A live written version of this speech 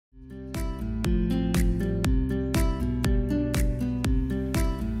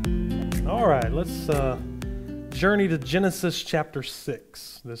All right, let's journey to Genesis chapter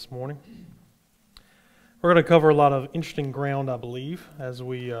 6 this morning. We're going to cover a lot of interesting ground, I believe, as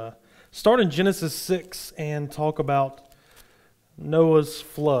we start in Genesis 6 and talk about Noah's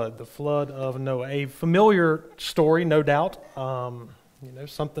flood, the flood of Noah. A familiar story, no doubt.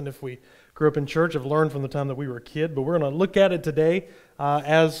 Something if we grew up in church, have learned from the time that we were a kid, but we're going to look at it today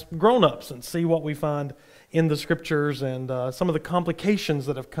as grown-ups and see what we find in the scriptures and some of the complications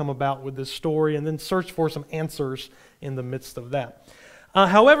that have come about with this story, and then search for some answers in the midst of that.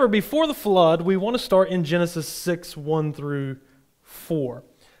 However, before the flood, we want to start in Genesis 6, 1 through 4.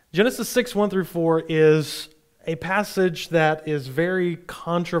 Genesis 6, 1 through 4 is a passage that is very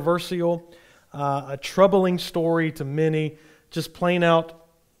controversial, a troubling story to many, just plain out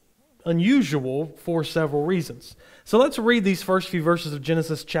unusual for several reasons. So let's read these first few verses of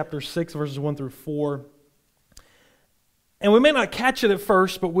Genesis chapter 6, verses 1 through 4. And we may not catch it at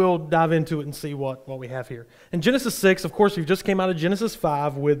first, but we'll dive into it and see what we have here. In Genesis 6, of course, we've just came out of Genesis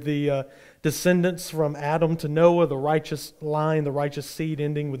 5 with the descendants from Adam to Noah, the righteous line, the righteous seed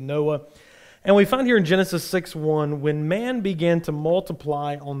ending with Noah. And we find here in Genesis 6:1, when man began to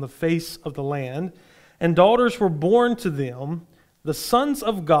multiply on the face of the land, and daughters were born to them, the sons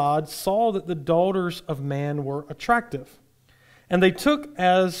of God saw that the daughters of man were attractive, and they took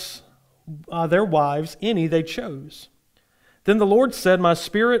as their wives any they chose. Then the Lord said, "My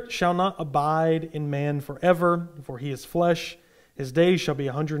spirit shall not abide in man forever, for he is flesh. His days shall be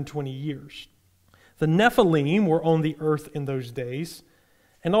 120 years. The Nephilim were on the earth in those days,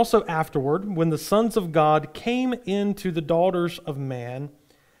 and also afterward, when the sons of God came into the daughters of man,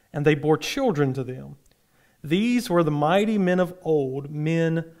 and they bore children to them. These were the mighty men of old,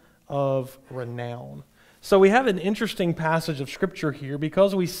 men of renown." So we have an interesting passage of Scripture here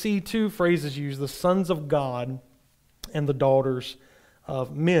because we see two phrases used, the sons of God and the daughters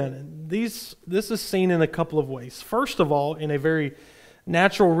of men. And this is seen in a couple of ways. First of all, in a very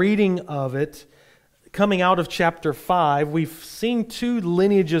natural reading of it, coming out of chapter 5, we've seen two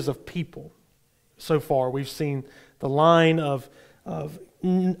lineages of people so far. We've seen the line of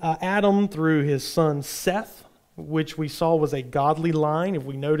Adam through his son Seth, which we saw was a godly line. If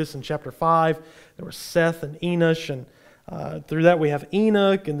we notice in chapter 5, there were Seth and Enosh, and through that we have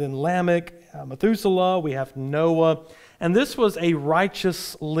Enoch, and then Lamech, Methuselah, we have Noah. And this was a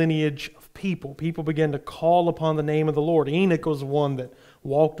righteous lineage of people. People began to call upon the name of the Lord. Enoch was one that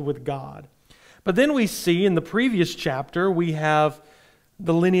walked with God. But then we see in the previous chapter, we have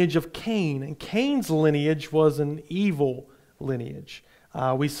the lineage of Cain. And Cain's lineage was an evil lineage.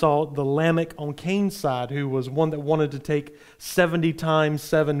 We saw the Lamech on Cain's side, who was one that wanted to take 70 times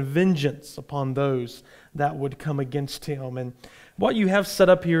 7 vengeance upon those that would come against him. And what you have set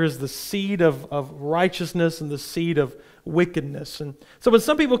up here is the seed of righteousness and the seed of wickedness. And so when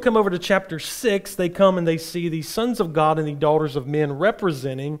some people come over to chapter 6, they come and they see the sons of God and the daughters of men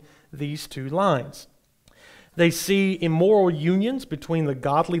representing these two lines. They see immoral unions between the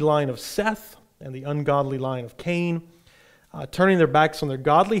godly line of Seth and the ungodly line of Cain. Turning their backs on their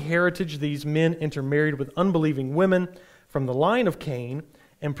godly heritage, these men intermarried with unbelieving women from the line of Cain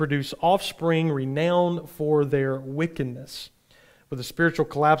and produce offspring renowned for their wickedness. With the spiritual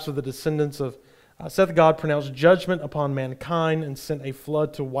collapse of the descendants of Seth, God pronounced judgment upon mankind and sent a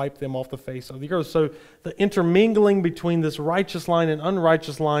flood to wipe them off the face of the earth. So the intermingling between this righteous line and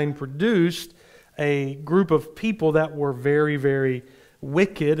unrighteous line produced a group of people that were very, very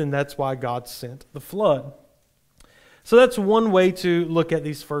wicked, and that's why God sent the flood. So that's one way to look at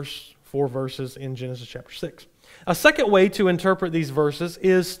these first 4 verses in Genesis chapter 6. A second way to interpret these verses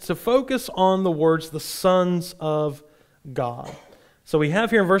is to focus on the words, the sons of God. So we have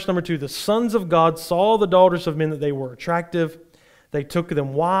here in verse number 2, the sons of God saw the daughters of men that they were attractive. They took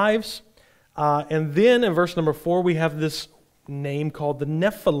them wives. And then in verse number 4, we have this name called the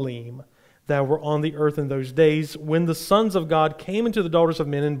Nephilim that were on the earth in those days when the sons of God came into the daughters of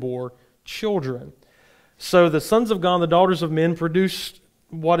men and bore children. So the sons of God and the daughters of men produced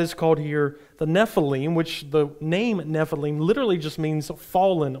what is called here the Nephilim, which the name Nephilim literally just means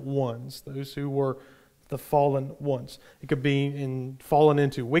fallen ones, those who were the fallen ones. It could be fallen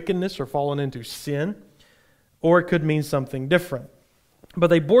into wickedness or fallen into sin, or it could mean something different. But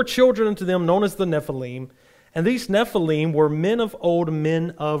they bore children unto them known as the Nephilim, and these Nephilim were men of old,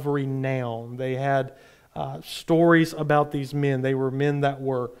 men of renown. They had stories about these men. They were men that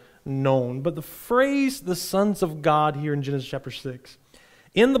were known. But the phrase, the sons of God, here in Genesis chapter 6,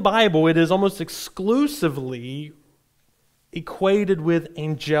 in the Bible, it is almost exclusively equated with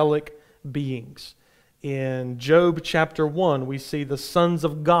angelic beings. In Job chapter 1, we see the sons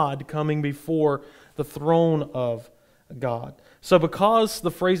of God coming before the throne of God. So because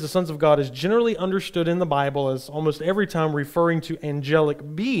the phrase the sons of God is generally understood in the Bible as almost every time referring to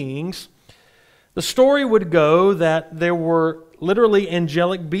angelic beings, the story would go that there were literally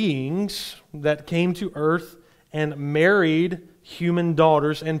angelic beings that came to earth and married human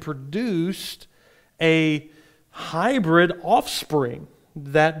daughters and produced a hybrid offspring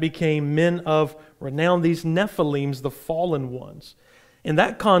that became men of renown, these Nephilims, the fallen ones. In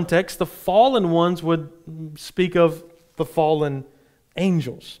that context, the fallen ones would speak of the fallen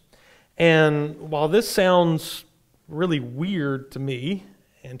angels. And while this sounds really weird to me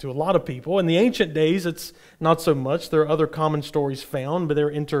and to a lot of people, in the ancient days it's not so much. There are other common stories found, but they're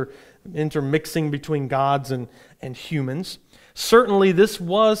intermixing between gods and humans. Certainly this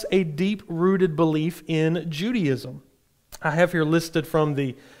was a deep-rooted belief in Judaism. I have here listed from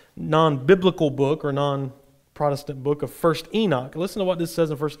the non-biblical book or non-Protestant book of 1 Enoch. Listen to what this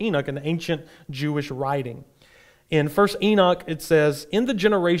says in 1 Enoch, an ancient Jewish writing. In 1 Enoch it says, "In the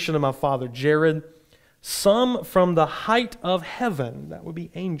generation of my father Jared, some from the height of heaven," that would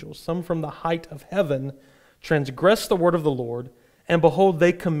be angels, "some from the height of heaven transgress the word of the Lord, and behold,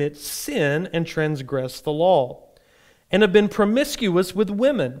 they commit sin and transgress the law, and have been promiscuous with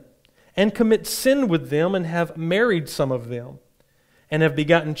women, and commit sin with them, and have married some of them, and have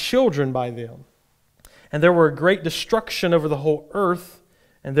begotten children by them. And there were a great destruction over the whole earth,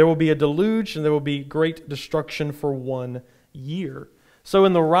 and there will be a deluge, and there will be great destruction for 1 year." So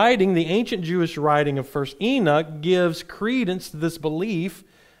in the writing, the ancient Jewish writing of 1 Enoch gives credence to this belief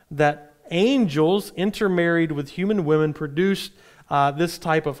that angels intermarried with human women produced this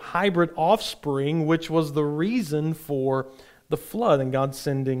type of hybrid offspring, which was the reason for the flood and God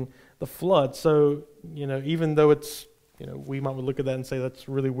sending the flood. So, even though it's, we might look at that and say that's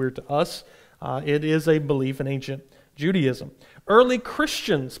really weird to us, it is a belief in ancient Judaism. Early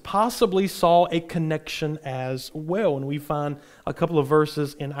Christians possibly saw a connection as well, and we find a couple of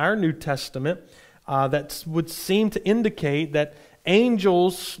verses in our New Testament that would seem to indicate that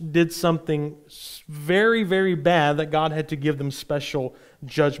angels did something very, very bad that God had to give them special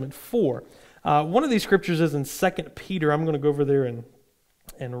judgment for. One of these scriptures is in 2 Peter. I'm going to go over there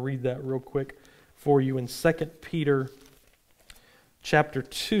and read that real quick for you in 2 Peter chapter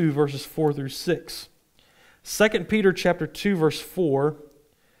 2, verses 4 through 6. 2 Peter chapter 2, verse 4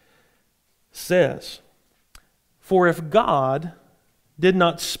 says, "For if God did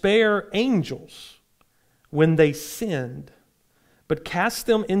not spare angels when they sinned, but cast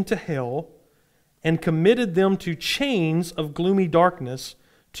them into hell and committed them to chains of gloomy darkness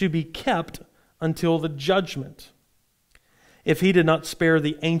to be kept until the judgment. If he did not spare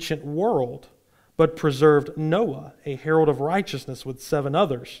the ancient world, but preserved Noah, a herald of righteousness, with 7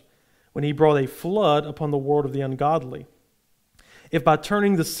 others, when he brought a flood upon the world of the ungodly. If by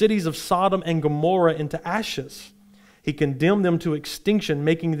turning the cities of Sodom and Gomorrah into ashes, he condemned them to extinction,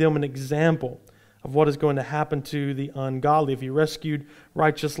 making them an example of what is going to happen to the ungodly. If he rescued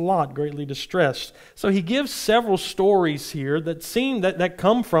righteous Lot, greatly distressed." So he gives several stories here that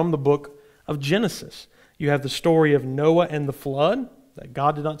come from the book of Genesis. You have the story of Noah and the flood, that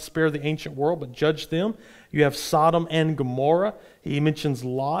God did not spare the ancient world but judged them. You have Sodom and Gomorrah. He mentions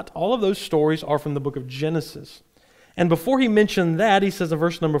Lot. All of those stories are from the book of Genesis. And before he mentioned that, he says in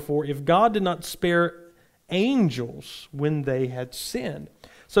verse number 4, "If God did not spare angels when they had sinned."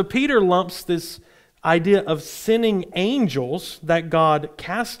 So Peter lumps this idea of sinning angels that God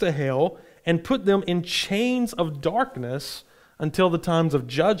cast to hell and put them in chains of darkness until the times of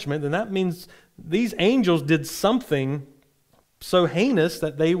judgment. And that means these angels did something so heinous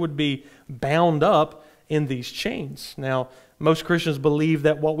that they would be bound up in these chains. Now, most Christians believe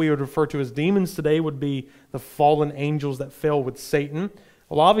that what we would refer to as demons today would be the fallen angels that fell with Satan.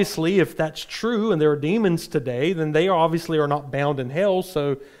 Well, obviously, if that's true and there are demons today, then they obviously are not bound in hell.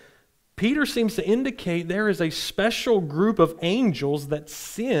 So Peter seems to indicate there is a special group of angels that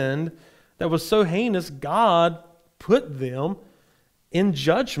sinned that was so heinous, God put them in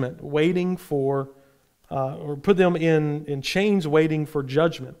judgment, waiting for, or put them in chains waiting for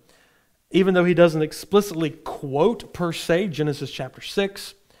judgment. Even though he doesn't explicitly quote, per se, Genesis chapter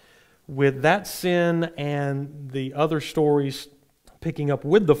 6, with that sin and the other stories picking up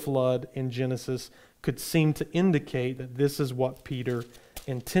with the flood in Genesis could seem to indicate that this is what Peter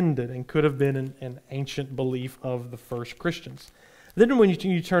intended and could have been an ancient belief of the first Christians. Then when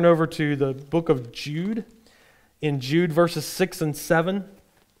you turn over to the book of Jude, in Jude verses 6 and 7,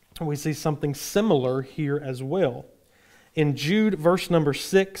 we see something similar here as well. In Jude verse number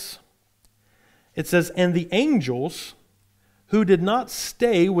 6, it says, "And the angels who did not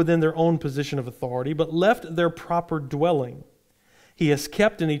stay within their own position of authority, but left their proper dwelling, he has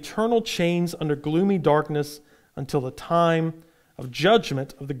kept in eternal chains under gloomy darkness until the time of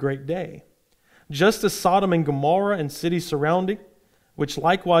judgment of the great day. Just as Sodom and Gomorrah and cities surrounding, which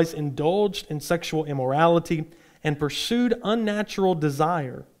likewise indulged in sexual immorality and pursued unnatural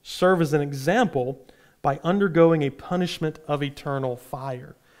desire, serve as an example by undergoing a punishment of eternal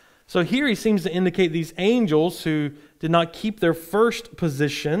fire. So here he seems to indicate these angels who did not keep their first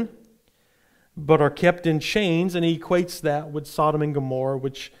position, but are kept in chains, and he equates that with Sodom and Gomorrah,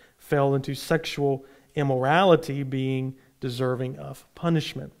 which fell into sexual immorality, being deserving of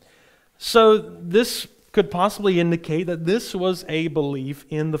punishment. So this could possibly indicate that this was a belief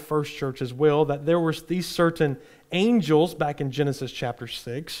in the first church as well, that there were these certain angels back in Genesis chapter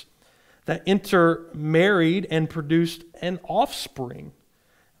 6 that intermarried and produced an offspring,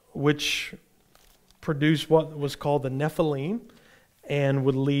 which produced what was called the Nephilim and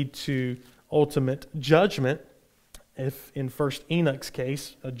would lead to ultimate judgment, if in first Enoch's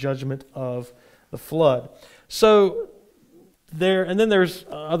case, a judgment of the flood. So there's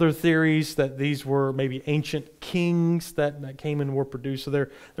other theories that these were maybe ancient kings that came and were produced. So there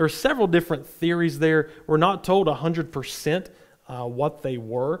are several different theories there. We're not told 100% what they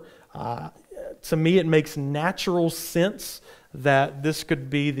were. To me, it makes natural sense that this could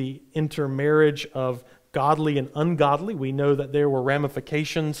be the intermarriage of godly and ungodly. We know that there were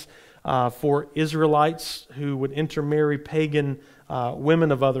ramifications for Israelites who would intermarry pagan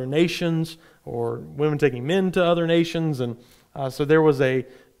women of other nations, or women taking men to other nations, and so there was a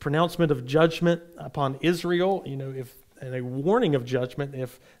pronouncement of judgment upon Israel, and a warning of judgment.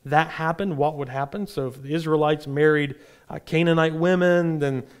 If that happened, what would happen? So if the Israelites married Canaanite women,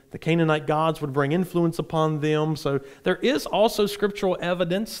 then the Canaanite gods would bring influence upon them. So there is also scriptural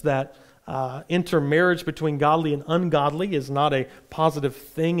evidence that intermarriage between godly and ungodly is not a positive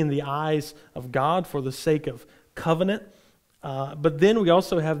thing in the eyes of God for the sake of covenant. But then we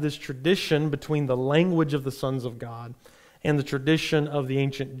also have this tradition between the language of the sons of God and the tradition of the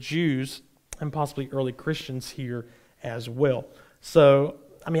ancient Jews and possibly early Christians here as well. So,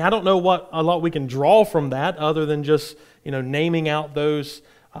 I don't know what a lot we can draw from that other than just, naming out those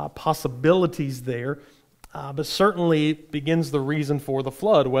possibilities there. But certainly it begins the reason for the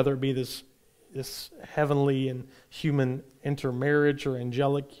flood, whether it be this heavenly and human intermarriage or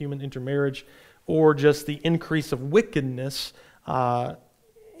angelic human intermarriage, or just the increase of wickedness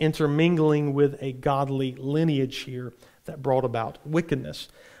intermingling with a godly lineage here that brought about wickedness.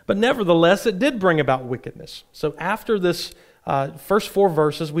 But nevertheless, it did bring about wickedness. So after this first 4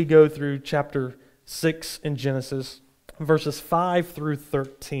 verses, we go through chapter 6 in Genesis, verses 5 through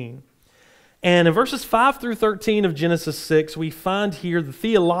 13. And in verses 5 through 13 of Genesis 6, we find here the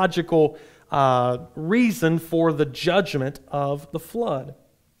theological reason for the judgment of the flood.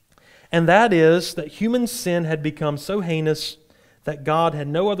 And that is that human sin had become so heinous that God had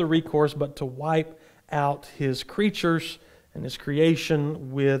no other recourse but to wipe out his creatures and his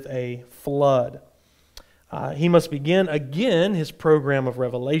creation with a flood. He must begin again his program of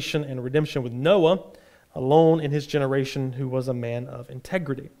revelation and redemption with Noah, alone in his generation, who was a man of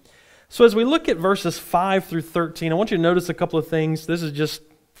integrity. So as we look at verses 5 through 13, I want you to notice a couple of things. This is just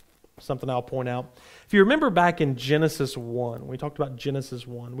something I'll point out. If you remember back in Genesis 1, we talked about Genesis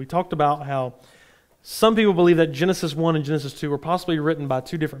 1. We talked about how some people believe that Genesis 1 and Genesis 2 were possibly written by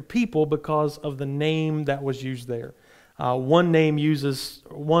 2 different people because of the name that was used there.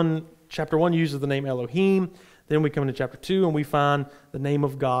 Chapter 1 uses the name Elohim. Then we come into chapter 2 and we find the name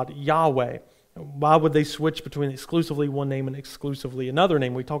of God, Yahweh. Why would they switch between exclusively one name and exclusively another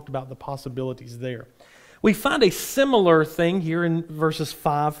name? We talked about the possibilities there. We find a similar thing here in verses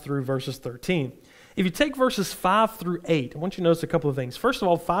 5 through verses 13. If you take verses 5 through 8, I want you to notice a couple of things. First of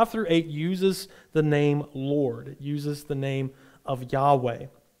all, 5 through 8 uses the name Lord. It uses the name of Yahweh.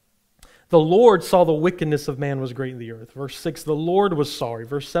 The Lord saw the wickedness of man was great in the earth. Verse 6, the Lord was sorry.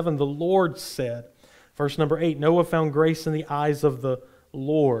 Verse 7, the Lord said. Verse number 8, Noah found grace in the eyes of the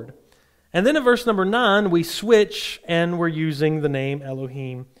Lord. And then in verse number 9, we switch and we're using the name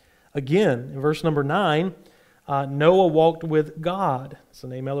Elohim again. In verse number 9, Noah walked with God. It's the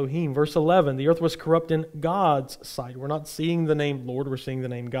name Elohim. Verse 11, the earth was corrupt in God's sight. We're not seeing the name Lord, we're seeing the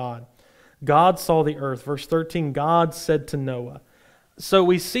name God. God saw the earth. Verse 13, God said to Noah. So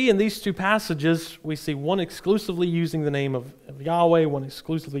we see in these 2 passages, we see one exclusively using the name of Yahweh, one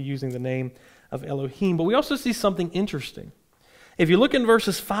exclusively using the name of Elohim. But we also see something interesting. If you look in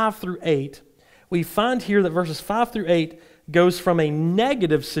verses 5 through 8, we find here that verses 5 through 8 goes from a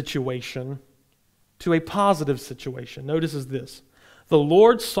negative situation to a positive situation. Notice this. The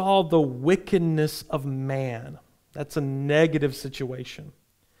Lord saw the wickedness of man. That's a negative situation.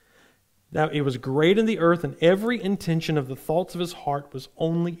 Now it was great in the earth, and every intention of the thoughts of his heart was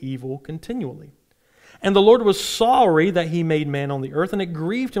only evil continually. And the Lord was sorry that he made man on the earth, and it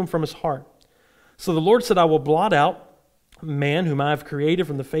grieved him from his heart. So the Lord said, I will blot out man whom I have created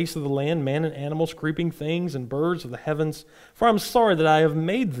from the face of the land, man and animals, creeping things, and birds of the heavens, for I am sorry that I have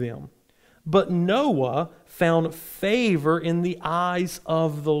made them. But Noah found favor in the eyes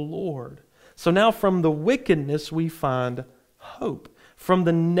of the Lord. So now from the wickedness we find hope. From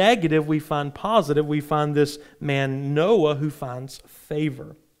the negative we find positive. We find this man Noah who finds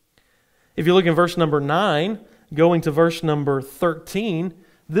favor. If you look in verse number 9, going to verse number 13,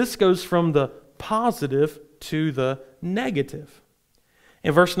 this goes from the positive to the negative.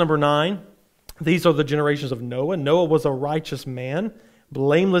 In verse number 9, these are the generations of Noah. Noah was a righteous man,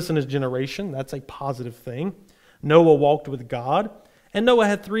 blameless in his generation. That's a positive thing. Noah walked with God. And Noah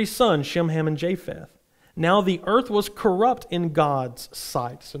had 3 sons, Shem, Ham, and Japheth. Now the earth was corrupt in God's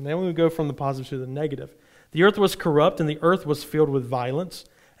sight. So now we go from the positive to the negative. The earth was corrupt, and the earth was filled with violence.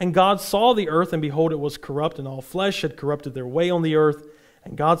 And God saw the earth, and behold, it was corrupt, and all flesh had corrupted their way on the earth.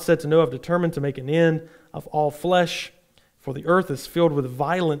 And God said to Noah, I have determined to make an end of all flesh, for the earth is filled with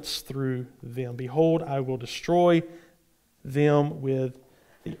violence through them. Behold, I will destroy them with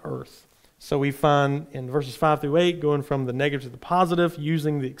the earth. So we find in verses 5 through 8, going from the negative to the positive,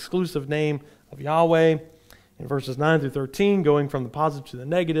 using the exclusive name of Yahweh. In verses 9 through 13, going from the positive to the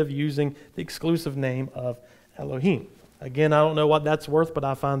negative, using the exclusive name of Elohim. Again, I don't know what that's worth, but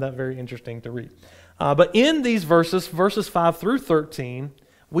I find that very interesting to read. But in these verses 5 through 13,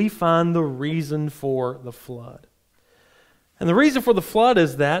 we find the reason for the flood. And the reason for the flood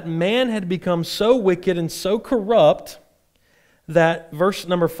is that man had become so wicked and so corrupt that verse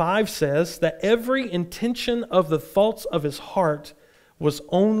number 5 says that every intention of the thoughts of his heart was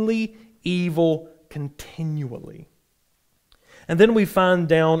only evil continually. And then we find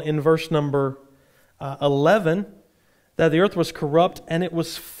down in verse number 11 that the earth was corrupt and it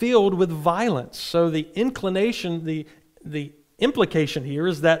was filled with violence. So the inclination, the implication here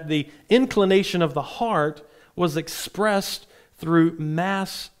is that the inclination of the heart was expressed through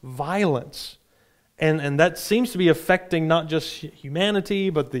mass violence. And that seems to be affecting not just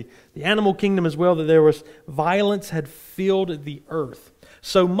humanity, but the animal kingdom as well, that there was violence had filled the earth.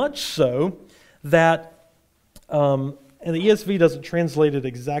 So much so that, and the ESV doesn't translate it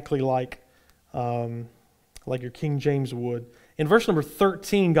exactly like your King James would. In verse number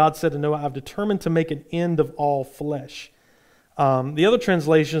 13, God said to Noah, I've determined to make an end of all flesh. The other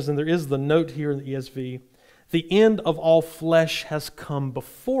translations, and there is the note here in the ESV, the end of all flesh has come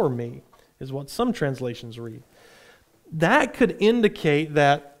before me, is what some translations read. That could indicate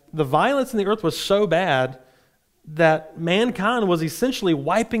that the violence in the earth was so bad that mankind was essentially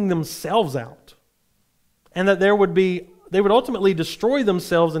wiping themselves out, and that they would ultimately destroy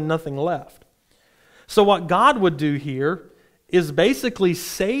themselves and nothing left. So what God would do here is basically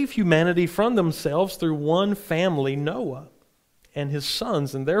save humanity from themselves through one family, Noah, and his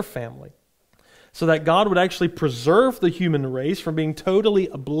sons and their family. So that God would actually preserve the human race from being totally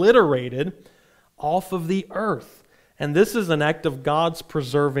obliterated off of the earth. And this is an act of God's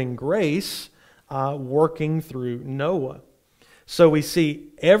preserving grace working through Noah. So we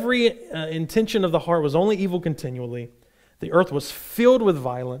see every intention of the heart was only evil continually. The earth was filled with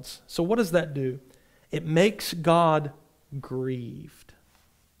violence. So what does that do? It makes God grieved.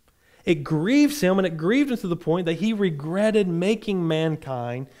 It grieves him, and it grieved him to the point that he regretted making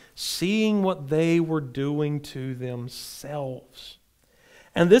mankind, seeing what they were doing to themselves.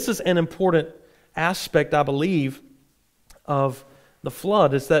 And this is an important aspect, I believe, of the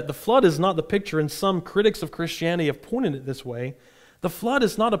flood, is that the flood is not the picture, and some critics of Christianity have pointed it this way. The flood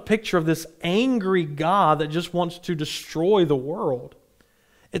is not a picture of this angry God that just wants to destroy the world.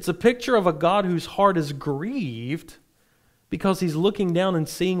 It's a picture of a God whose heart is grieved because he's looking down and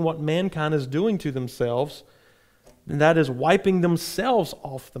seeing what mankind is doing to themselves, and that is wiping themselves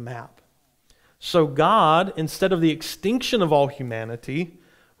off the map. So God, instead of the extinction of all humanity,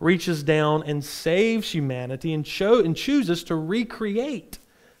 reaches down and saves humanity and chooses to recreate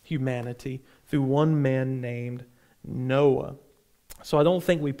humanity through one man named Noah. So I don't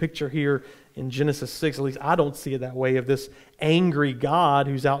think we picture here in Genesis 6, at least I don't see it that way, of this angry God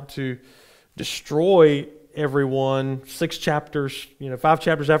who's out to destroy everyone 5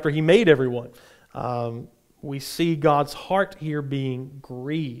 chapters after he made everyone. We see God's heart here being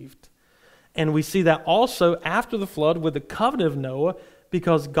grieved. And we see that also after the flood with the covenant of Noah,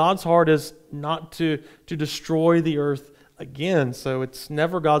 because God's heart is not to destroy the earth again. So it's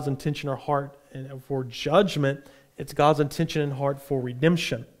never God's intention or heart for judgment. It's God's intention and heart for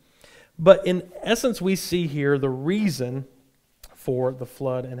redemption. But in essence, we see here the reason for the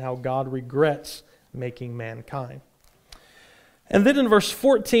flood and how God regrets making mankind. And then in verse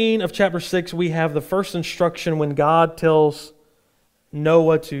 14 of chapter 6, we have the first instruction when God tells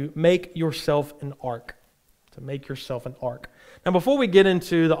Noah to make yourself an ark. To make yourself an ark. Now, before we get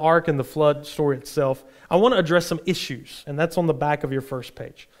into the ark and the flood story itself, I want to address some issues, and that's on the back of your first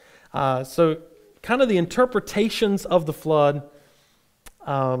page. So, kind of the interpretations of the flood,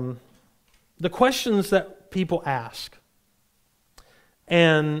 the questions that people ask.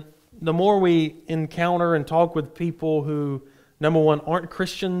 And the more we encounter and talk with people who, number one, aren't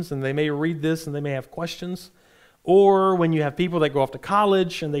Christians, and they may read this and they may have questions, or when you have people that go off to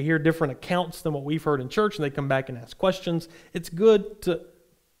college and they hear different accounts than what we've heard in church and they come back and ask questions, it's good to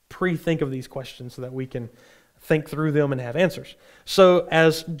pre-think of these questions so that we can think through them and have answers. So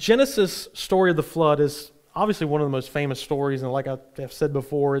as Genesis story of the flood is obviously one of the most famous stories, and like I've said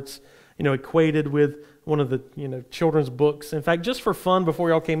before, it's equated with one of the children's books. In fact, just for fun, before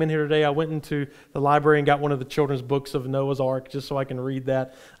y'all came in here today, I went into the library and got one of the children's books of Noah's Ark just so I can read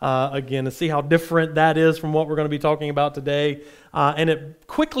that again to see how different that is from what we're going to be talking about today. And it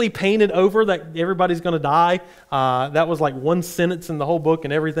quickly painted over that everybody's going to die. That was like one sentence in the whole book,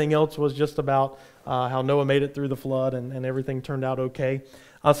 and everything else was just about how Noah made it through the flood and everything turned out okay.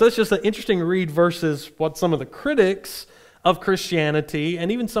 So it's just an interesting read versus what some of the critics of Christianity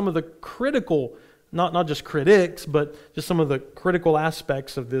and even some of the critical, not just critics, but just some of the critical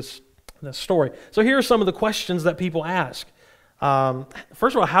aspects of this story. So here are some of the questions that people ask.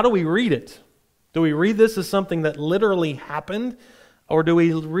 First of all, how do we read it? Do we read this as something that literally happened, or do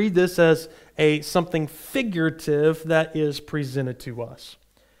we read this as something figurative that is presented to us?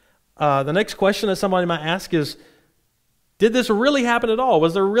 The next question that somebody might ask is, did this really happen at all?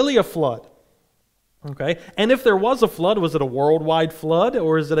 Was there really a flood? Okay, and if there was a flood, was it a worldwide flood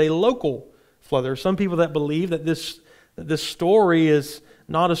or is it a local flood? There are some people that believe that this story is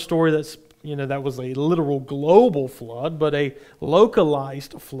not a story that's that was a literal global flood, but a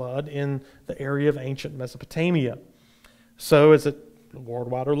localized flood in the area of ancient Mesopotamia. So is it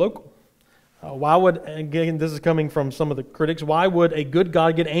worldwide or local? Why would, again, this is coming from some of the critics, why would a good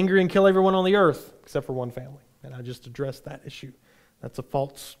God get angry and kill everyone on the earth except for one family? And I just addressed that issue. That's a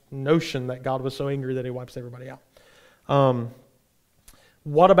false notion that God was so angry that he wipes everybody out.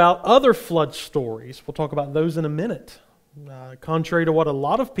 What about other flood stories? We'll talk about those in a minute. Contrary to what a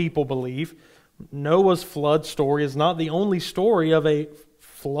lot of people believe, Noah's flood story is not the only story of a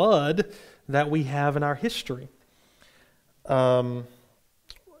flood that we have in our history. And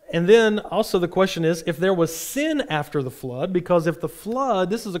then also the question is, if there was sin after the flood, because if the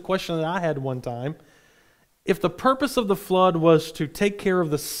flood, this is a question that I had one time, if the purpose of the flood was to take care of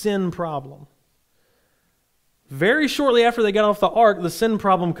the sin problem, very shortly after they got off the ark, the sin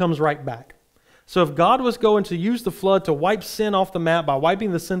problem comes right back. So if God was going to use the flood to wipe sin off the map by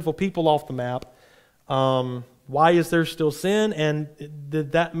wiping the sinful people off the map, why is there still sin? And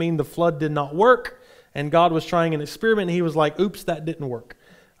did that mean the flood did not work? And God was trying an experiment and he was like, oops, that didn't work.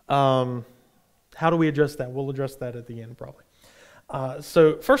 How do we address that? We'll address that at the end probably.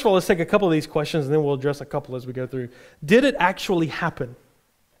 So first of all, let's take a couple of these questions and then we'll address a couple as we go through. Did it actually happen?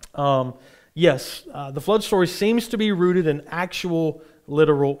 Yes, the flood story seems to be rooted in actual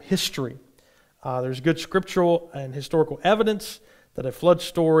literal history. There's good scriptural and historical evidence that the flood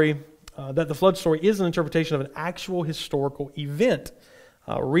story is an interpretation of an actual historical event,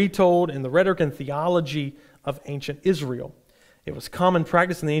 retold in the rhetoric and theology of ancient Israel. It was common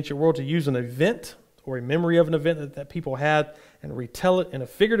practice in the ancient world to use an event or a memory of an event that people had and retell it in a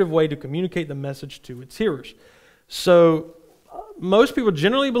figurative way to communicate the message to its hearers. So most people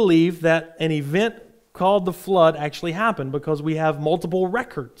generally believe that an event called the flood actually happened because we have multiple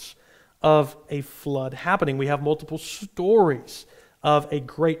records of a flood happening. We have multiple stories of a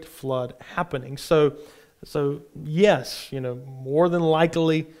great flood happening. So yes, more than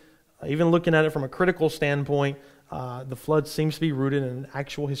likely, even looking at it from a critical standpoint, the flood seems to be rooted in an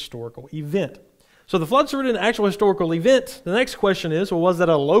actual historical event. So the flood's rooted in an actual historical event. The next question is, well, was that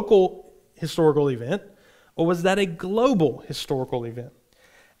a local historical event or was that a global historical event?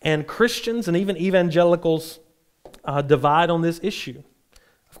 And Christians and even evangelicals divide on this issue.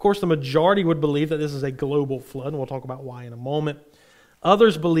 Of course, the majority would believe that this is a global flood, and we'll talk about why in a moment.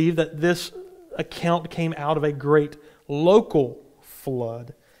 Others believe that this account came out of a great local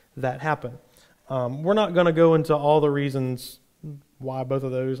flood that happened. We're not going to go into all the reasons why both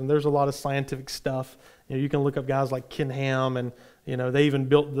of those, and there's a lot of scientific stuff. You can look up guys like Ken Ham, and they even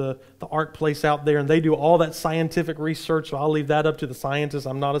built the Ark place out there, and they do all that scientific research, so I'll leave that up to the scientists.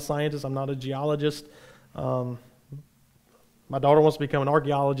 I'm not a scientist. I'm not a geologist. My daughter wants to become an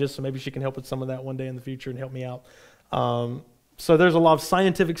archaeologist, so maybe she can help with some of that one day in the future and help me out. So there's a lot of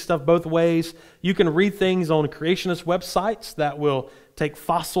scientific stuff both ways. You can read things on creationist websites that will take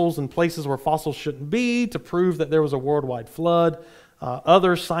fossils in places where fossils shouldn't be to prove that there was a worldwide flood.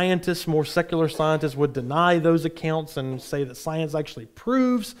 Other scientists, more secular scientists, would deny those accounts and say that science actually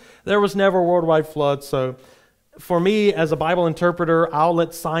proves there was never a worldwide flood. So for me, as a Bible interpreter, I'll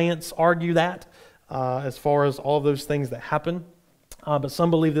let science argue that as far as all of those things that happen. But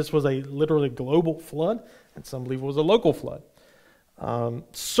some believe this was a literally global flood, and some believe it was a local flood.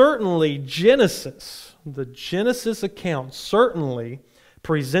 Certainly, the Genesis account certainly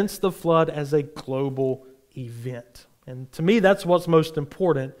presents the flood as a global event. And to me, that's what's most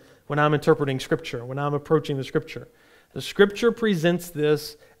important when I'm interpreting Scripture, when I'm approaching the Scripture. The Scripture presents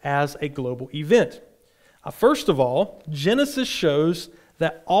this as a global event. First of all, Genesis shows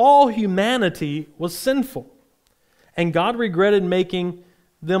that all humanity was sinful, and God regretted making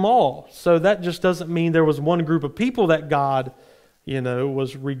them all. So that just doesn't mean there was one group of people that God,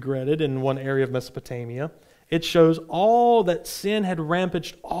 was regretted in one area of Mesopotamia. It shows all that sin had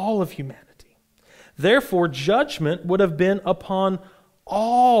rampaged all of humanity. Therefore, judgment would have been upon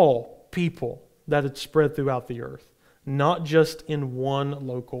all people that had spread throughout the earth, not just in one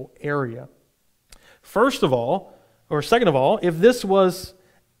local area. Second of all, if this was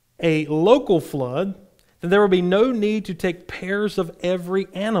a local flood, then there would be no need to take pairs of every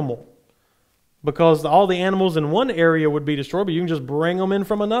animal, because all the animals in one area would be destroyed, but you can just bring them in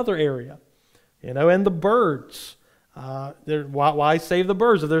from another area. And the birds. Why save the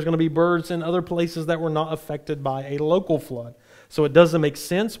birds if there's going to be birds in other places that were not affected by a local flood? So it doesn't make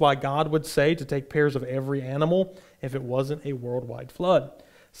sense why God would say to take pairs of every animal if it wasn't a worldwide flood.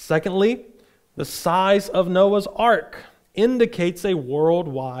 Secondly, the size of Noah's ark indicates a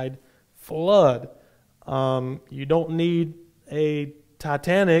worldwide flood. You don't need a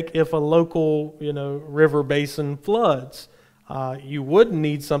Titanic if a local, river basin floods. You wouldn't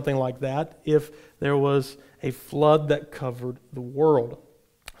need something like that if there was a flood that covered the world.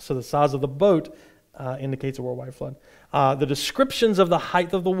 So the size of the boat indicates a worldwide flood. The descriptions of the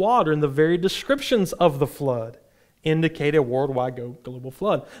height of the water and the very descriptions of the flood indicate a worldwide global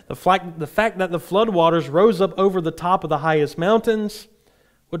flood. The fact that the flood waters rose up over the top of the highest mountains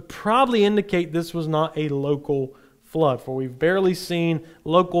would probably indicate this was not a local flood, for we've barely seen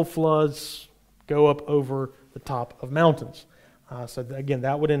local floods go up over the top of mountains. So again,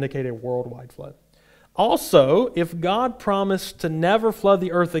 that would indicate a worldwide flood. Also, if God promised to never flood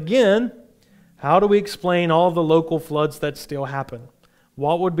the earth again, how do we explain all the local floods that still happen?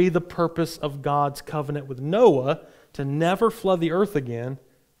 What would be the purpose of God's covenant with Noah to never flood the earth again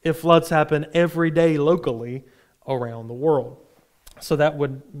if floods happen every day locally around the world? So that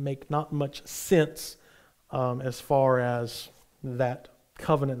would make not much sense as far as that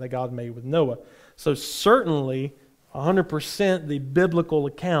covenant that God made with Noah. So certainly, 100% the biblical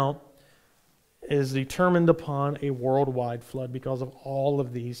account is determined upon a worldwide flood because of all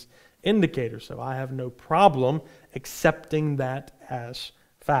of these indicators. So I have no problem accepting that as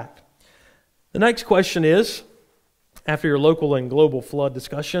fact. The next question is, after your local and global flood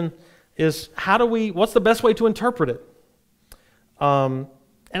discussion, is what's the best way to interpret it?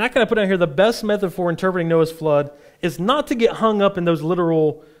 And I kind of put out here the best method for interpreting Noah's flood is not to get hung up in those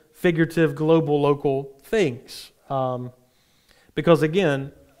literal, figurative, global, local things. Because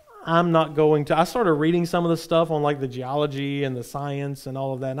again, I started reading some of the stuff on like the geology and the science and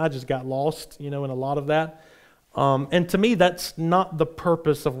all of that, and I just got lost, in a lot of that. And to me, that's not the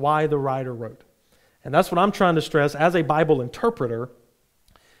purpose of why the writer wrote. And that's what I'm trying to stress as a Bible interpreter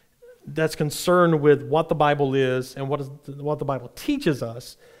that's concerned with what the Bible is and what the Bible teaches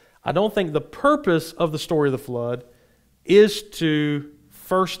us. I don't think the purpose of the story of the flood is to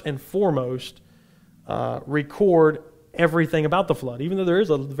first and foremost record everything about the flood, even though there is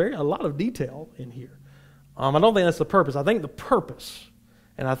a lot of detail in here. I don't think that's the purpose. I think the purpose,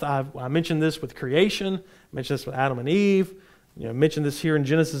 and I mentioned this with creation, I mentioned this with Adam and Eve, I mentioned this here in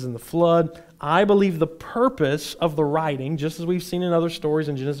Genesis and the flood. I believe the purpose of the writing, just as we've seen in other stories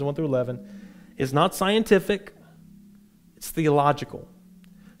in Genesis 1 through 11, is not scientific, it's theological.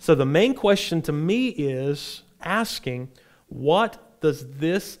 So the main question to me is asking, what does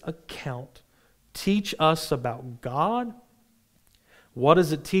this account teach us about God? What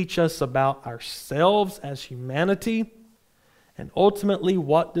does it teach us about ourselves as humanity? And ultimately,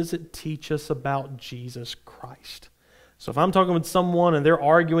 what does it teach us about Jesus Christ? So if I'm talking with someone and they're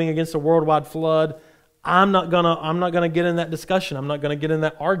arguing against a worldwide flood, I'm not gonna get in that discussion. I'm not gonna get in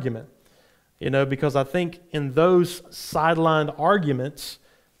that argument, because I think in those sidelined arguments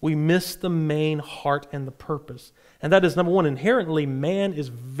we miss the main heart and the purpose. And that is, number one, inherently man is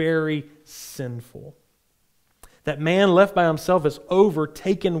very sinful. That man left by himself is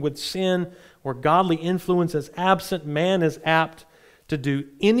overtaken with sin. Where godly influence is absent, man is apt to do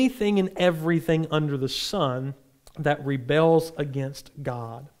anything and everything under the sun that rebels against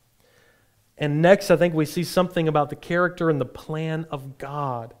God. And next, I think we see something about the character and the plan of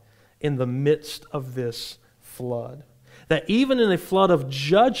God in the midst of this flood. That even in a flood of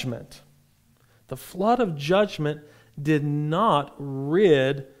judgment, the flood of judgment did not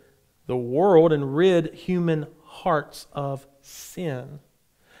rid the world and rid human hearts of sin.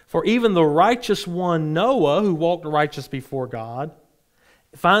 For even the righteous one, Noah, who walked righteous before God,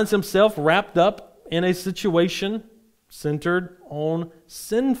 finds himself wrapped up in a situation centered on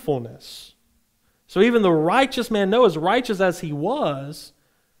sinfulness. So even the righteous man Noah, as righteous as he was,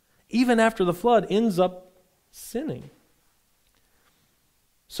 even after the flood, ends up sinning.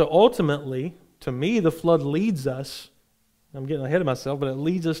 So ultimately, to me, the flood leads us, I'm getting ahead of myself, but it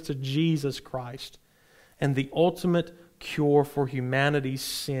leads us to Jesus Christ and the ultimate cure for humanity's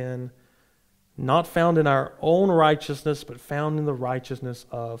sin, not found in our own righteousness, but found in the righteousness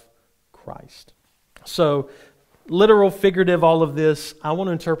of Christ. So, literal, figurative, all of this, I want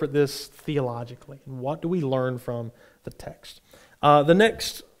to interpret this theologically. And what do we learn from the text? The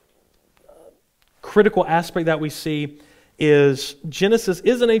next critical aspect that we see is Genesis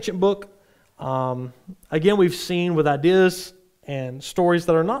is an ancient book. Again, we've seen with ideas and stories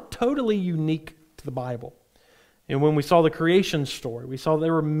that are not totally unique to the Bible. And when we saw the creation story, we saw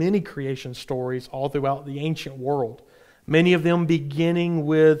there were many creation stories all throughout the ancient world. Many of them beginning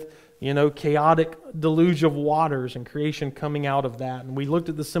with, chaotic deluge of waters and creation coming out of that. And we looked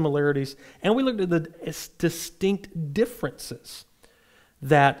at the similarities and we looked at the distinct differences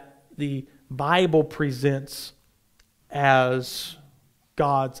that the Bible presents as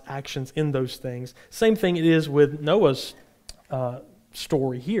God's actions in those things. Same thing it is with Noah's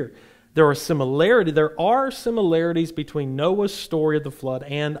story here. There are similarities between Noah's story of the flood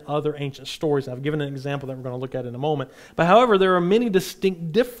and other ancient stories. I've given an example that we're going to look at in a moment. But however, there are many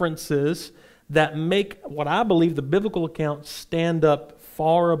distinct differences that make what I believe the biblical account stand up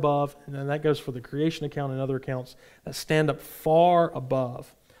far above, and that goes for the creation account and other accounts, that stand up far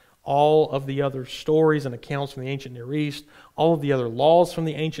above all of the other stories and accounts from the ancient Near East, all of the other laws from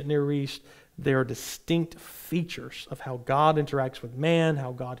the ancient Near East. There are distinct features of how God interacts with man,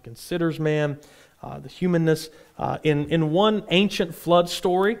 how God considers man, the humanness. In one ancient flood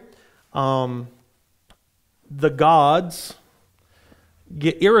story, the gods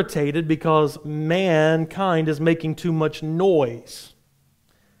get irritated because mankind is making too much noise.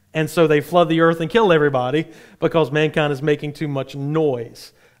 And so they flood the earth and kill everybody because mankind is making too much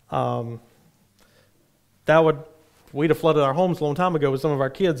noise. We'd have flooded our homes a long time ago with some of our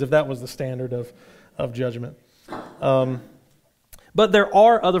kids if that was the standard of judgment. But there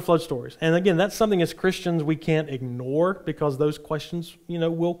are other flood stories. And again, that's something as Christians we can't ignore because those questions,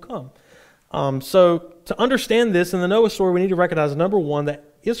 will come. So to understand this, in the Noah story, we need to recognize, number one, that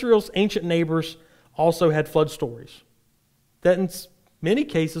Israel's ancient neighbors also had flood stories that in many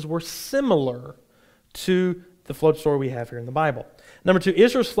cases were similar to the flood story we have here in the Bible. Number two,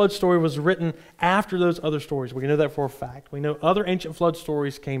 Israel's flood story was written after those other stories. We know that for a fact. We know other ancient flood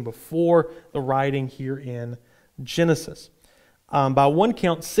stories came before the writing here in Genesis. By one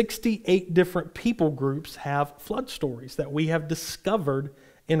count, 68 different people groups have flood stories that we have discovered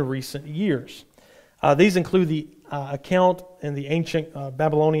in recent years. These include the account in the ancient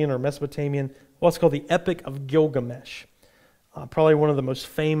Babylonian or Mesopotamian, what's called the Epic of Gilgamesh. Probably one of the most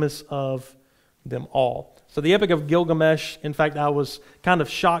famous of them all. So the Epic of Gilgamesh, in fact, I was kind of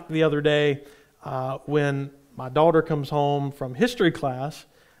shocked the other day when my daughter comes home from history class,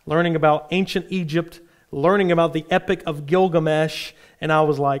 learning about ancient Egypt, learning about the Epic of Gilgamesh, and I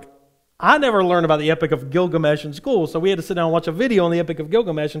was like, I never learned about the Epic of Gilgamesh in school, so we had to sit down and watch a video on the Epic of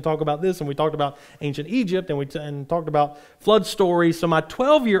Gilgamesh and talk about this, and we talked about ancient Egypt, and we talked about flood stories. So my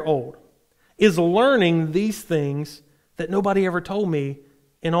 12-year-old is learning these things that nobody ever told me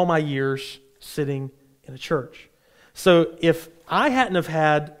in all my years sitting in a church. So if I hadn't have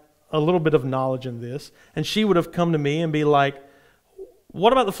had a little bit of knowledge in this, and she would have come to me and be like,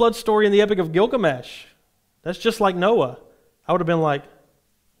 what about the flood story in the Epic of Gilgamesh? That's just like Noah. I would have been like,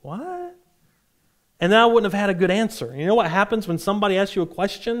 what? And then I wouldn't have had a good answer. You know what happens when somebody asks you a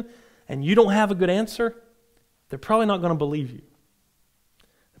question and you don't have a good answer? They're probably not going to believe you.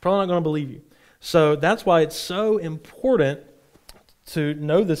 They're probably not going to believe you. So that's why it's so important to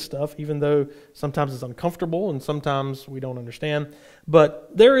know this stuff, even though sometimes it's uncomfortable and sometimes we don't understand. But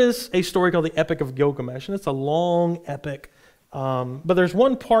there is a story called the Epic of Gilgamesh, and it's a long epic. But there's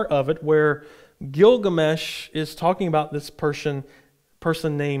one part of it where Gilgamesh is talking about this person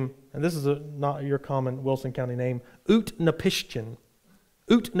named and this is not your common Wilson County name, Utnapishtim.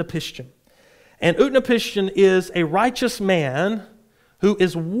 Utnapishtim. And Utnapishtim is a righteous man who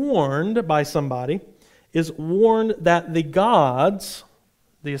is warned by somebody, is warned that the gods,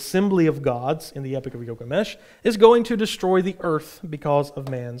 the assembly of gods in the Epic of Gilgamesh, is going to destroy the earth because of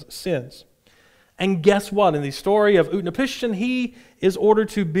man's sins. And guess what? In the story of Utnapishtim, he is ordered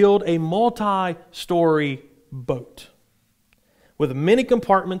to build a multi-story boat with many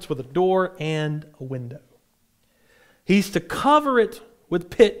compartments, with a door and a window. He's to cover it with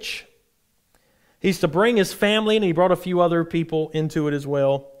pitch. He's to bring his family, and he brought a few other people into it as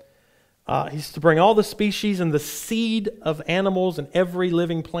well. He's to bring all the species and the seed of animals and every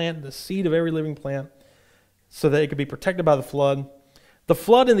living plant, the seed of every living plant, so that it could be protected by the flood. The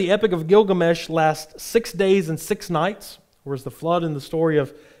flood in the Epic of Gilgamesh lasts 6 days and 6 nights, whereas the flood in the story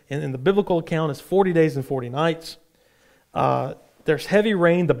of, in the biblical account, is 40 days and 40 nights. There's heavy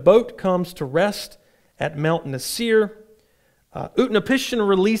rain. The boat comes to rest at Mount Nasir. Utnapishtim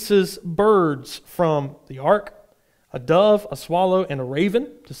releases birds from the ark, a dove, a swallow, and a raven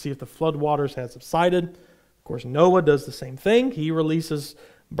to see if the flood waters had subsided. Of course, Noah does the same thing. He releases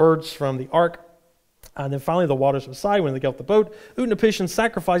birds from the ark. And then finally the waters subside when they get off the boat. Utnapishtim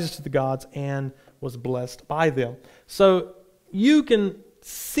sacrifices to the gods and was blessed by them. So you can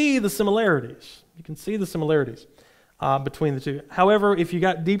see the similarities. You can see the similarities between the two. However, if you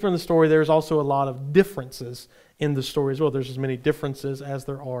got deeper in the story, there's also a lot of differences in the story as well. There's as many differences as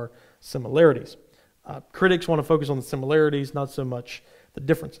there are similarities. Critics want to focus on the similarities, not so much the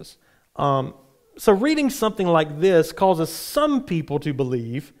differences. So reading something like this causes some people to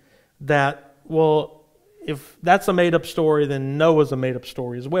believe that, well, if that's a made-up story, then Noah's a made-up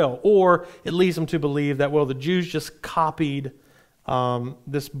story as well. Or it leads them to believe that, well, the Jews just copied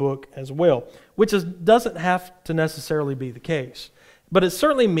this book as well, which doesn't have to necessarily be the case. But it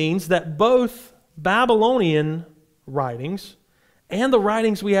certainly means that both Babylonian writings and the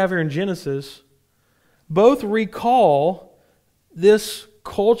writings we have here in Genesis both recall this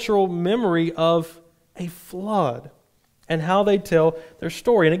cultural memory of a flood and how they tell their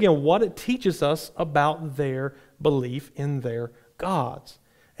story. And again, what it teaches us about their belief in their gods.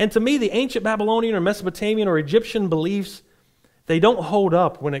 And to me, the ancient Babylonian or Mesopotamian or Egyptian beliefs, they don't hold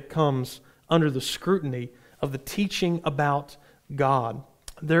up when it comes under the scrutiny of the teaching about God.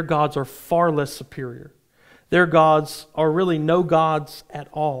 Their gods are far less superior. Their gods are really no gods at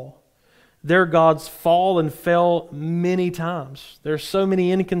all. Their gods fall and fell many times. There's so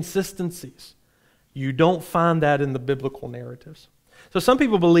many inconsistencies. You don't find that in the biblical narratives. So some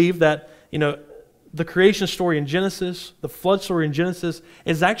people believe that, the creation story in Genesis, the flood story in Genesis,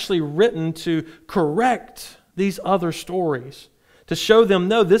 is actually written to correct these other stories, to show them,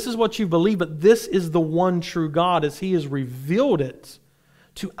 no, this is what you believe, but this is the one true God as He has revealed it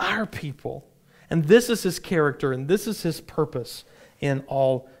to our people. And this is His character, and this is His purpose in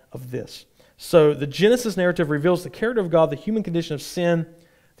all of this. So the Genesis narrative reveals the character of God, the human condition of sin,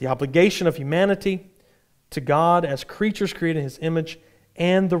 the obligation of humanity to God as creatures created in His image,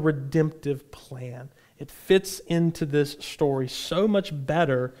 and the redemptive plan. It fits into this story so much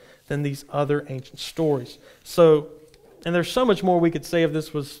better than these other ancient stories. So, and there's so much more we could say if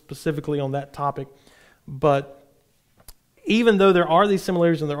this was specifically on that topic, but even though there are these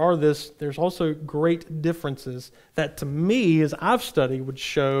similarities and there's also great differences that to me, as I've studied, would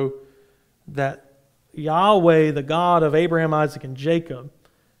show that Yahweh, the God of Abraham, Isaac, and Jacob,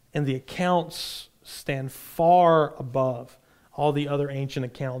 and the accounts stand far above all the other ancient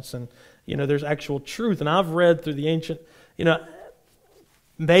accounts. And, there's actual truth. And I've read through the ancient,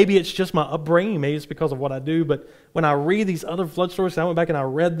 maybe it's just my upbringing, maybe it's because of what I do, but when I read these other flood stories, I went back and I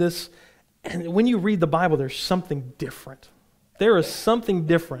read this, and when you read the Bible, there's something different. There is something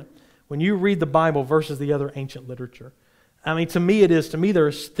different when you read the Bible versus the other ancient literature. I mean, to me it is. To me there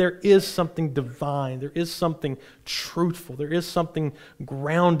is something divine. There is something truthful. There is something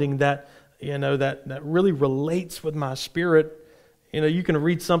grounding that, that really relates with my spirit. You can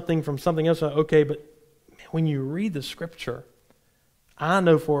read something from something else, okay, but when you read the Scripture, I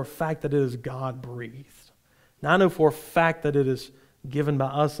know for a fact that it is God-breathed. And I know for a fact that it is given by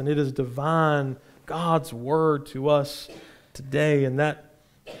us, and it is divine, God's Word to us today. And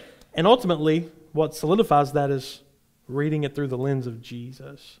ultimately, what solidifies that is reading it through the lens of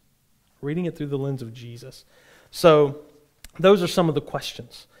Jesus. Reading it through the lens of Jesus. So, those are some of the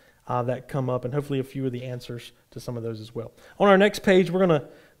questions that come up, and hopefully a few of the answers to some of those as well. On our next page, we're going to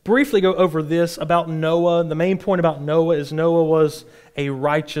briefly go over this about Noah. The main point about Noah is Noah was a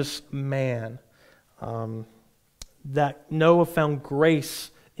righteous man. That Noah found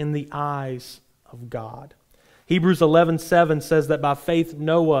grace in the eyes of God. Hebrews 11:7 says that by faith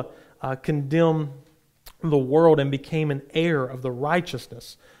Noah, condemned the world and became an heir of the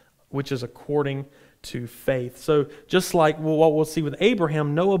righteousness, which is according to faith. So just like what we'll see with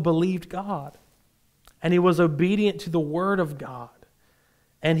Abraham, Noah believed God, and he was obedient to the word of God.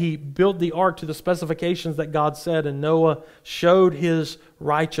 And he built the ark to the specifications that God said, and Noah showed his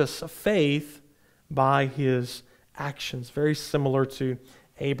righteous faith by his actions, very similar to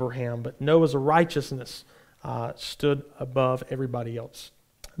Abraham. But Noah's righteousness stood above everybody else.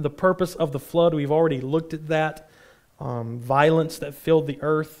 The purpose of the flood, we've already looked at that. Violence that filled the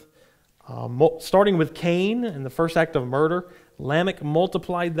earth. Starting with Cain and the first act of murder, Lamech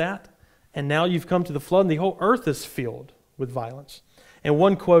multiplied that, and now you've come to the flood, and the whole earth is filled with violence. And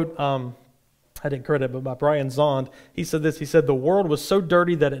one quote, I didn't credit, but by Brian Zond, he said this, he said, "The world was so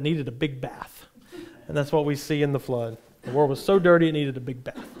dirty that it needed a big bath." And that's what we see in the flood. The world was so dirty it needed a big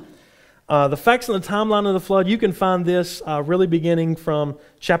bath. The facts and the timeline of the flood, you can find this really beginning from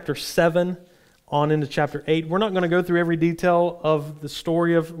chapter 7 on into chapter 8. We're not going to go through every detail of the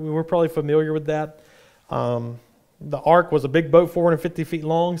story we're probably familiar with that. The ark was a big boat, 450 feet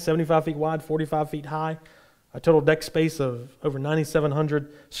long, 75 feet wide, 45 feet high, a total deck space of over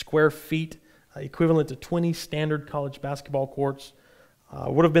 9,700 square feet, equivalent to 20 standard college basketball courts.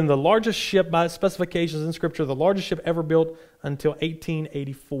 Would have been the largest ship by specifications in Scripture, the largest ship ever built until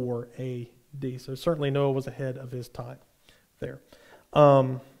 1884 A.D. So certainly Noah was ahead of his time there.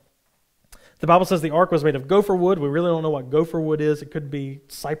 The Bible says the ark was made of gopher wood. We really don't know what gopher wood is. It could be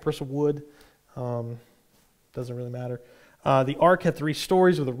cypress wood. Doesn't really matter. The ark had 3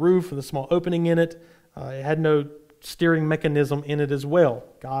 stories with a roof with a small opening in it. It had no steering mechanism in it as well.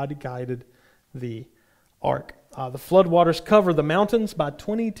 God guided the ark. The floodwaters covered the mountains by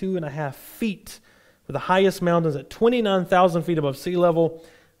 22.5 feet, with the highest mountains at 29,000 feet above sea level.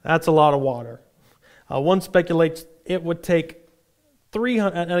 That's a lot of water. One speculates it would take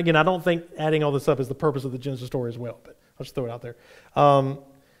 300, and again, I don't think adding all this up is the purpose of the Genesis story as well, but I'll just throw it out there,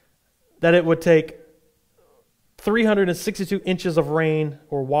 that it would take 362 inches of rain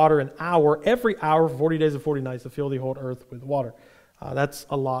or water an hour, every hour for 40 days and 40 nights to fill the whole earth with water. That's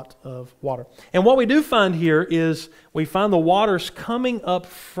a lot of water. And what we do find here is we find the waters coming up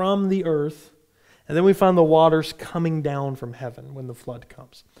from the earth, and then we find the waters coming down from heaven when the flood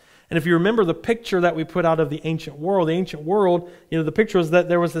comes. And if you remember the picture that we put out of the ancient world, the picture was that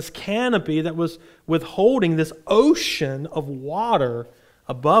there was this canopy that was withholding this ocean of water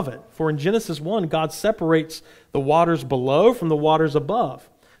above it. For in Genesis 1, God separates the waters below from the waters above.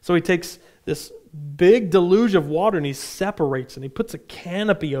 So he takes this big deluge of water and he separates and he puts a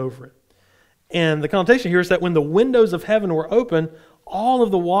canopy over it. And the connotation here is that when the windows of heaven were open, all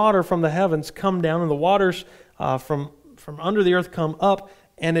of the water from the heavens come down, and the waters from under the earth come up,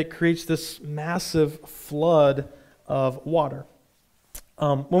 and it creates this massive flood of water.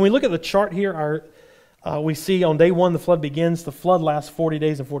 When we look at the chart here, we see on day 1 the flood begins. The flood lasts 40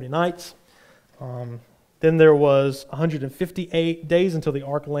 days and 40 nights. Then there was 158 days until the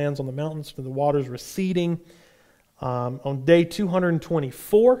ark lands on the mountains, so the waters receding. On day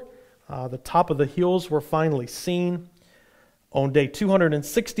 224, the top of the hills were finally seen. On day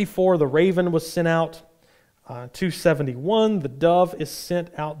 264, the raven was sent out. 271, the dove is sent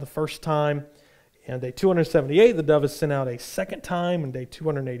out the first time. And day 278, the dove is sent out a second time. And day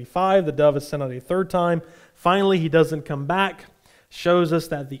 285, the dove is sent out a third time. Finally, he doesn't come back. Shows us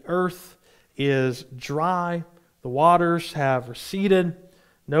that the earth is dry. The waters have receded.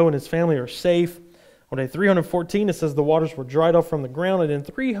 Noah and his family are safe. On day 314, it says the waters were dried off from the ground. And in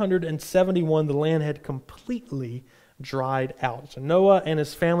 371, the land had completely dried out. So Noah and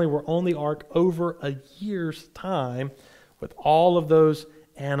his family were on the ark over a year's time with all of those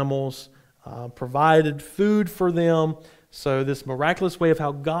animals, provided food for them. So this miraculous way of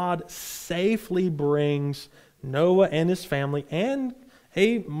how God safely brings Noah and his family and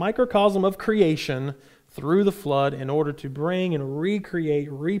a microcosm of creation through the flood in order to bring and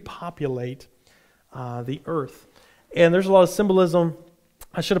recreate, repopulate the earth. And there's a lot of symbolism.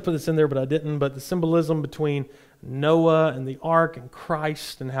 I should have put this in there, but I didn't. But the symbolism between Noah and the ark and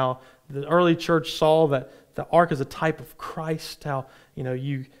Christ, and how the early church saw that the ark is a type of Christ, how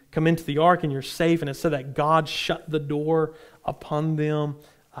you come into the ark and you're safe, and it said that God shut the door upon them,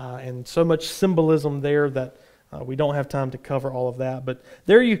 and so much symbolism there that we don't have time to cover all of that. But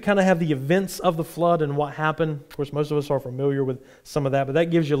there you kind of have the events of the flood and what happened. Of course, most of us are familiar with some of that, but that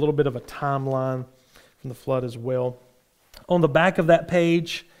gives you a little bit of a timeline from the flood as well. On the back of that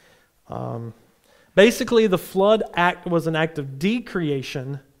page, basically the flood act was an act of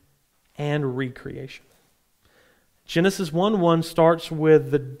decreation and recreation. Genesis 1:1 starts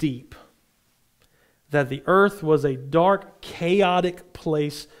with the deep, that the earth was a dark, chaotic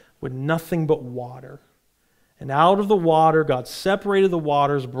place with nothing but water. And out of the water, God separated the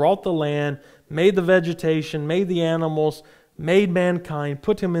waters, brought the land, made the vegetation, made the animals, made mankind,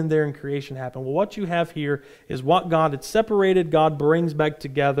 put him in there, and creation happened. Well, what you have here is what God had separated, God brings back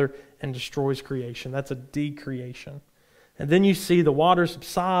together and destroys creation. That's a decreation. And then you see the waters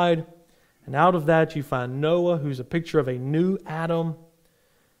subside, and out of that you find Noah, who's a picture of a new Adam,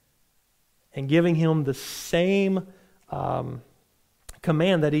 and giving him the same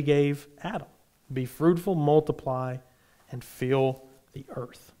command that he gave Adam. Be fruitful, multiply, and fill the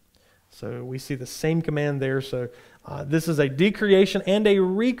earth. So we see the same command there. So this is a decreation and a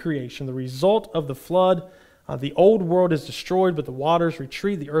recreation. The result of the flood, the old world is destroyed, but the waters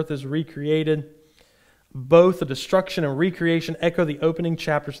retreat. The earth is recreated. Both the destruction and recreation echo the opening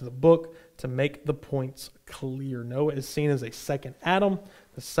chapters of the book to make the points clear. Noah is seen as a second Adam,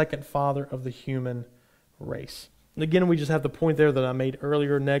 the second father of the human race. And again, we just have the point there that I made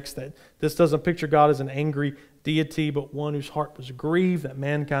earlier next, that this doesn't picture God as an angry deity, but one whose heart was grieved that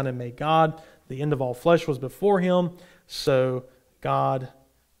mankind had made God. The end of all flesh was before him, so God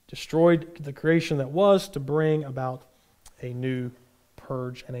destroyed the creation that was to bring about a new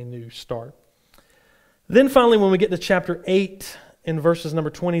purge and a new start. Then finally, when we get to chapter 8, in verses number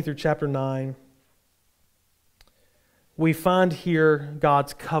 20 through chapter 9, we find here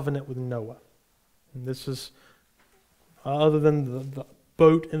God's covenant with Noah. And this is, other than the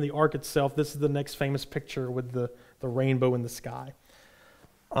boat and the ark itself, this is the next famous picture with the rainbow in the sky.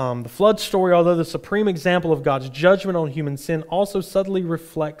 The flood story, although the supreme example of God's judgment on human sin, also subtly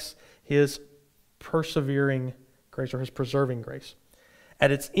reflects his persevering grace, or his preserving grace.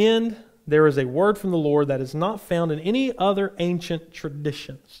 At its end, there is a word from the Lord that is not found in any other ancient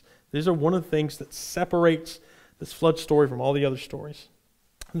traditions. These are one of the things that separates this flood story from all the other stories.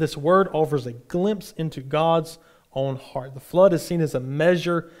 This word offers a glimpse into God's own heart. The flood is seen as a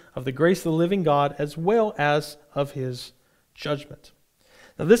measure of the grace of the living God as well as of his judgment.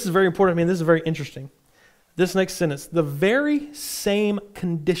 Now this is very important. This is very interesting. This next sentence, the very same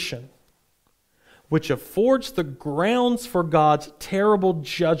condition which affords the grounds for God's terrible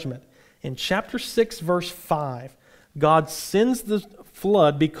judgment. In chapter 6, verse 5, God sends the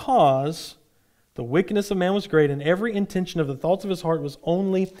flood because the wickedness of man was great and every intention of the thoughts of his heart was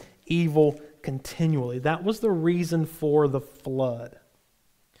only evil continually. That was the reason for the flood.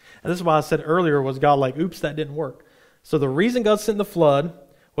 And this is why I said earlier, was God like, oops, that didn't work. So the reason God sent the flood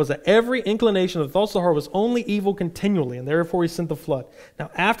was that every inclination of the thoughts of the heart was only evil continually, and therefore he sent the flood. Now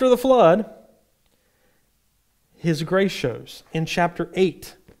after the flood, his grace shows. In chapter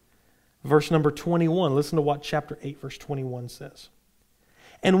 8, verse number 21, listen to what chapter 8, verse 21 says.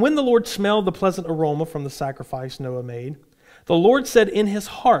 And when the Lord smelled the pleasant aroma from the sacrifice Noah made, the Lord said in his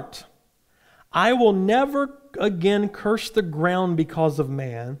heart, I will never again curse the ground because of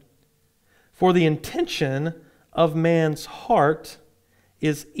man, for the intention of man's heart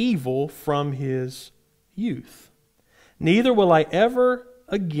is evil from his youth. Neither will I ever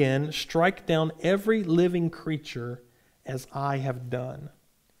again strike down every living creature as I have done.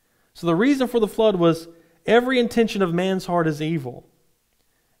 So the reason for the flood was every intention of man's heart is evil.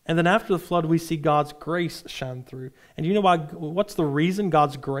 And then after the flood, we see God's grace shine through. And you know what's the reason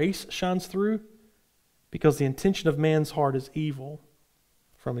God's grace shines through? Because the intention of man's heart is evil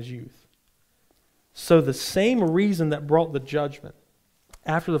from his youth. So the same reason that brought the judgment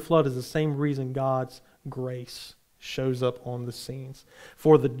after the flood is the same reason God's grace shows up on the scenes.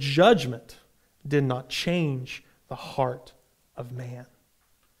 For the judgment did not change the heart of man.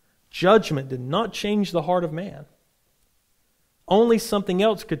 Judgment did not change the heart of man. Only something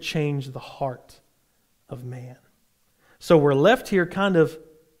else could change the heart of man. So we're left here kind of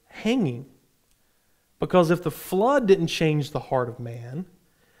hanging. Because if the flood didn't change the heart of man,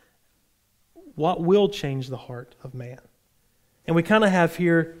 what will change the heart of man? And we kind of have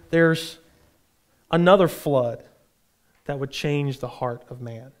here, there's another flood that would change the heart of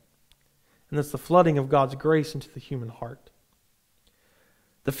man. And that's the flooding of God's grace into the human heart.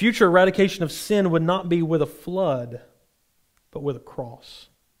 The future eradication of sin would not be with a flood, but with a cross.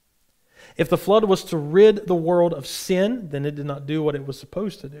 If the flood was to rid the world of sin, then it did not do what it was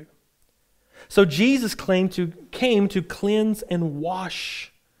supposed to do. So Jesus came to cleanse and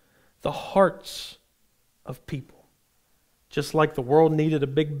wash the hearts of people. Just like the world needed a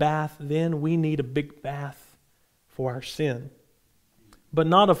big bath then, we need a big bath for our sin. But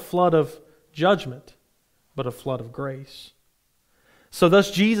not a flood of judgment, but a flood of grace. So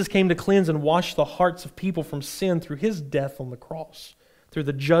thus Jesus came to cleanse and wash the hearts of people from sin through his death on the cross, through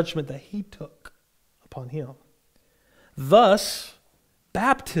the judgment that he took upon him. Thus,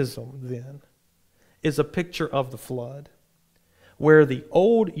 baptism then is a picture of the flood. where the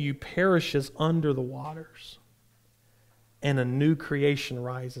old you perishes under the waters, and a new creation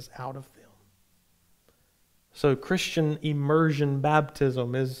rises out of them. So Christian immersion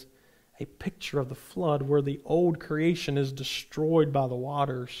baptism is a picture of the flood where the old creation is destroyed by the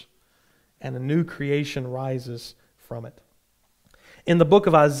waters and a new creation rises from it. In the book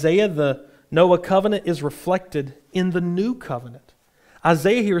of Isaiah, the Noah covenant is reflected in the new covenant.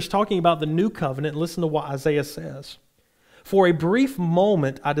 Isaiah here is talking about the new covenant. Listen to what Isaiah says. For a brief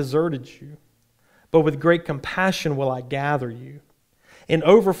moment I deserted you, but with great compassion will I gather you. In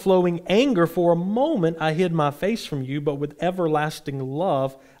overflowing anger for a moment I hid my face from you, but with everlasting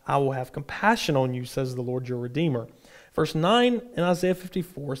love I will have compassion on you, says the Lord your Redeemer. Verse 9 in Isaiah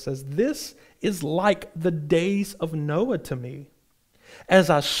 54 says, This is like the days of Noah to me, as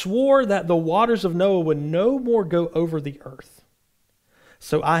I swore that the waters of Noah would no more go over the earth.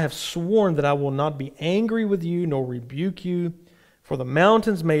 So I have sworn that I will not be angry with you nor rebuke you, for the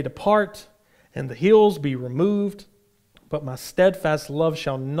mountains may depart and the hills be removed, but my steadfast love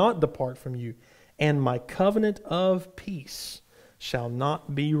shall not depart from you, and my covenant of peace shall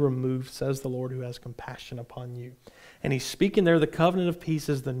not be removed, says the Lord who has compassion upon you. And he's speaking there, the covenant of peace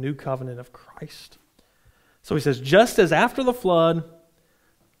is the new covenant of Christ. So he says, just as after the flood,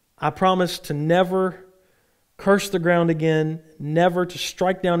 I promise to never curse the ground again, never to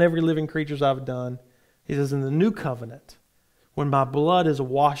strike down every living creature I've done. He says, in the new covenant, when my blood has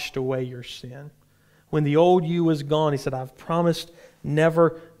washed away your sin, when the old you is gone, he said, I've promised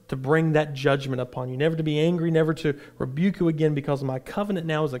never to bring that judgment upon you, never to be angry, never to rebuke you again, because my covenant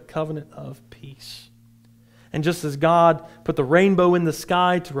now is a covenant of peace. And just as God put the rainbow in the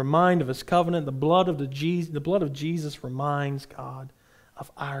sky to remind of his covenant, the blood of Jesus reminds God of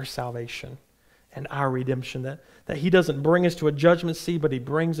our salvation and our redemption, that he doesn't bring us to a judgment seat, but he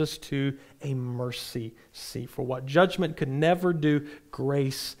brings us to a mercy seat. For what judgment could never do,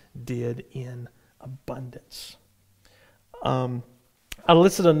 grace did in abundance. I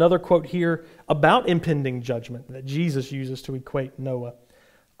listed another quote here about impending judgment that Jesus uses to equate Noah.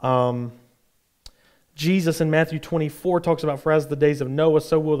 Jesus in Matthew 24 talks about, for as the days of Noah,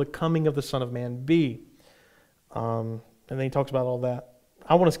 so will the coming of the Son of Man be. And then he talks about all that.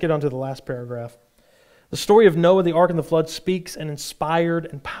 I want to skip on to the last paragraph. The story of Noah, the ark, and the flood speaks an inspired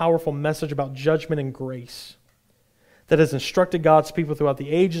and powerful message about judgment and grace that has instructed God's people throughout the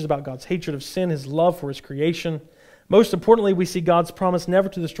ages about God's hatred of sin, his love for his creation. Most importantly, we see God's promise never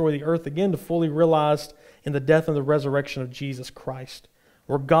to destroy the earth again, to fully realized in the death and the resurrection of Jesus Christ,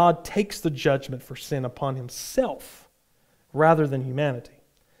 where God takes the judgment for sin upon himself rather than humanity.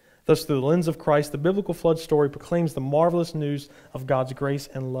 Thus, through the lens of Christ, the biblical flood story proclaims the marvelous news of God's grace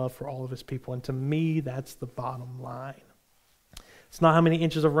and love for all of his people. And to me, that's the bottom line. It's not how many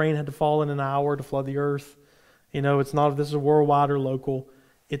inches of rain had to fall in an hour to flood the earth. It's not if this is worldwide or local.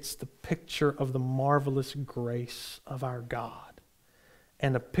 It's the picture of the marvelous grace of our God,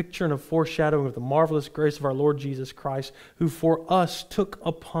 and a picture and a foreshadowing of the marvelous grace of our Lord Jesus Christ, who for us took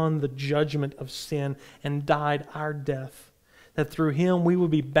upon the judgment of sin and died our death, that through him we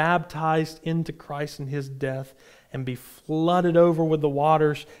would be baptized into Christ in his death and be flooded over with the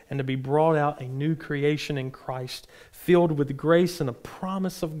waters, and to be brought out a new creation in Christ, filled with grace and a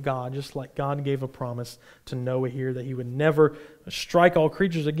promise of God, just like God gave a promise to Noah here, that he would never strike all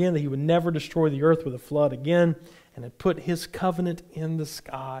creatures again, that he would never destroy the earth with a flood again, and had put his covenant in the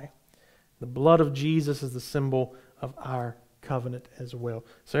sky. The blood of Jesus is the symbol of our covenant as well.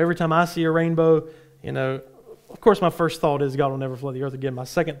 So every time I see a rainbow, of course my first thought is God will never flood the earth again. My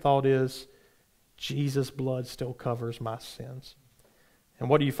second thought is Jesus' blood still covers my sins. And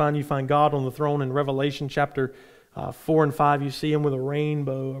what do you find? You find God on the throne in Revelation chapter 4 and 5. You see him with a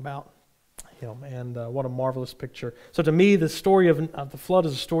rainbow about him. And what a marvelous picture. So to me, the story of the flood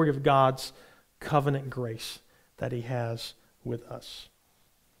is a story of God's covenant grace that he has with us.